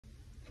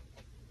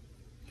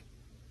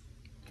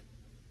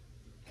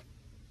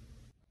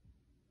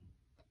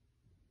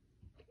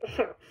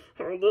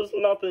There's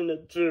nothing to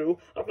do.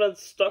 I've been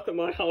stuck in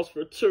my house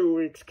for 2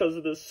 weeks because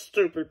of this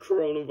stupid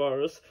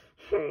coronavirus.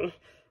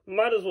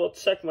 Might as well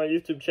check my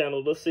YouTube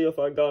channel to see if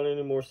I got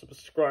any more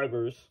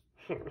subscribers.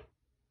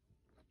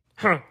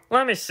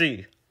 Let me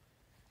see.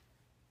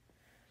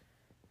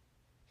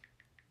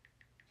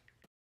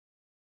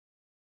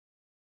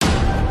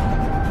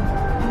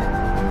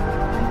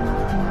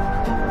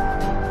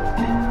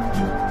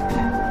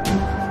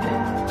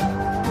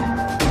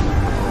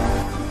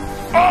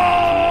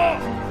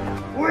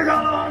 We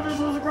got 100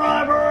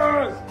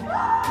 subscribers!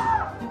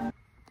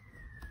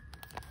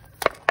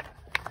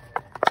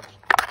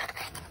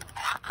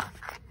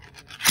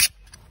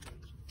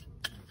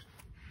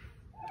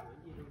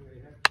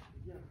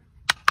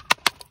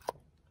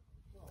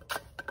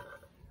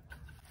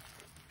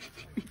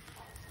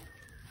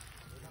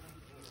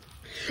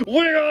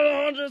 We got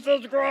 100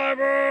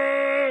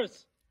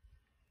 subscribers!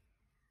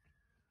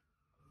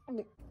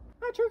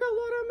 I drank a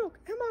lot of milk,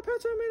 and my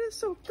pets are made of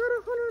soap. Got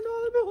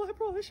 $100 bill. I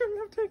probably shouldn't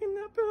have taken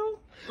that bill.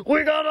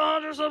 We got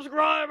 100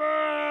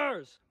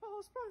 subscribers! Oh,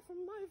 it's probably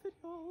from my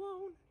video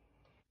alone.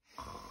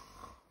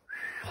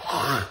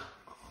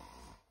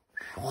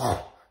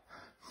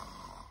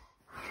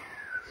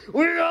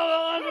 We got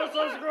 100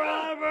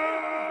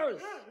 subscribers!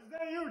 Is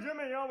that you,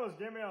 Jimmy? You almost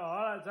gave me a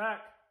heart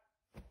attack.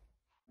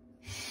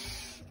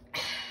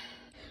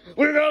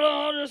 We got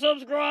 100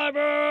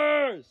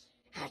 subscribers!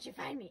 How'd you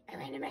find me? I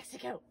ran to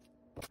Mexico.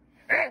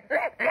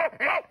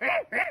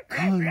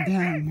 Calm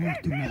down,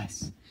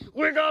 Mortimas.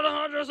 We got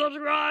 100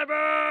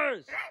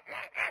 subscribers!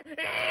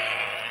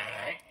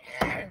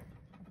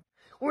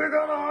 We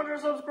got 100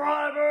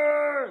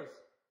 subscribers!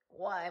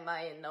 Why am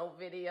I in no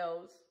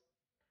videos?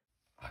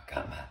 I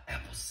got my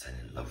apple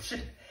cider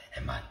lotion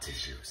and my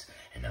tissues,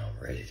 and I'm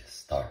ready to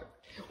start.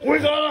 We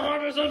got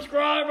 100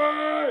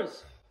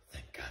 subscribers!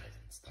 Thank God I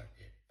didn't start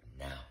yet, but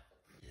now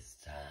it's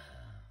time.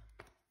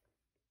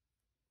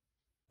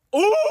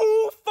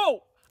 Ooh,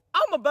 folk!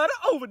 I'm about to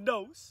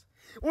overdose.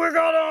 We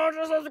got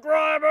 100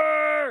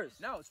 subscribers!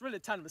 Now it's really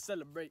time to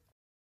celebrate.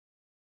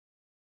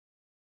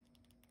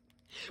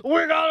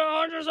 We got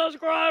 100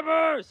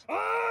 subscribers!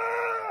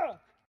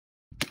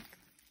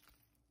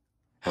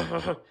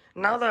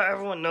 Now that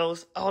everyone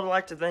knows, I would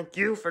like to thank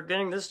you for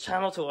getting this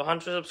channel to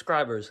 100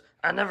 subscribers.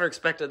 I never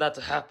expected that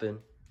to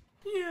happen.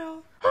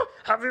 Yeah,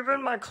 Have you been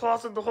in my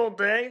closet the whole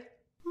day?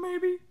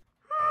 maybe.